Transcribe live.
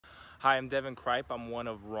Hi, I'm Deven Cripe. I'm one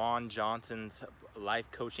of Ron Johnson's life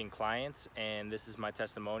coaching clients, and this is my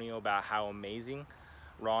testimonial about how amazing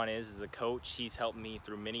Ron is as a coach. He's helped me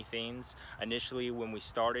through many things. Initially, when we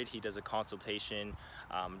started, he does a consultation,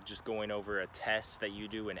 just going over a test that you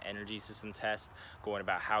do, an energy system test, going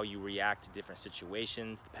about how you react to different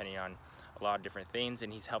situations, depending on a lot of different things.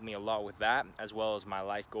 And he's helped me a lot with that, as well as my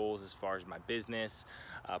life goals as far as my business,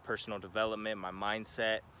 personal development, my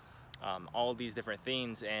mindset, all these different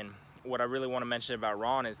things. And what I really want to mention about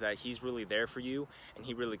Ron is that he's really there for you, and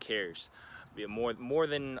he really cares. More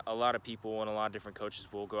than a lot of people and a lot of different coaches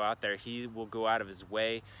will go out there. He will go out of his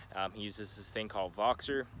way. He uses this thing called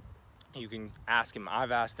Voxer. You can ask him.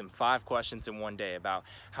 I've asked him 5 questions in one day about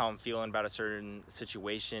how I'm feeling about a certain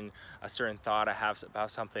situation, a certain thought I have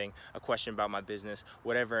about something, a question about my business,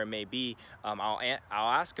 whatever it may be. I'll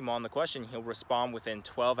ask him on the question. He'll respond within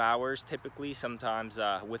 12 hours, typically, sometimes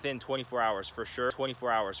within 24 hours for sure.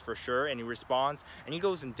 24 hours for sure, and he responds, and he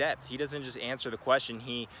goes in depth. He doesn't just answer the question.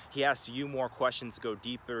 He asks you more questions, go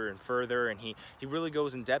deeper and further, and he really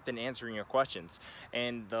goes in depth in answering your questions.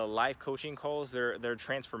 And the life coaching calls, they're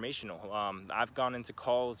transformational. I've gone into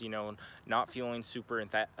calls, not feeling super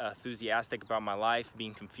enthusiastic about my life,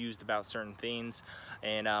 being confused about certain things,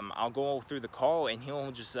 and I'll go through the call and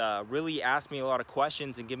he'll just really ask me a lot of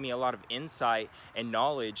questions and give me a lot of insight and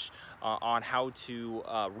knowledge on how to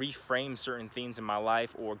reframe certain things in my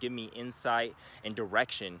life, or give me insight and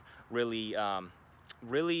direction.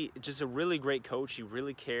 Really just a really great coach. He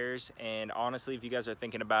really cares. And honestly, if you guys are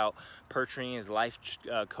thinking about purchasing his life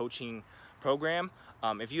coaching program,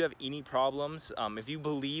 if you have any problems, if you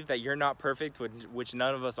believe that you're not perfect, which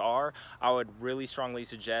none of us are, I would really strongly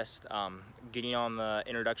suggest getting on the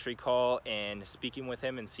introductory call and speaking with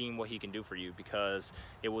him and seeing what he can do for you, because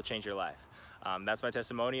it will change your life. That's my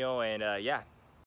testimonial, and yeah,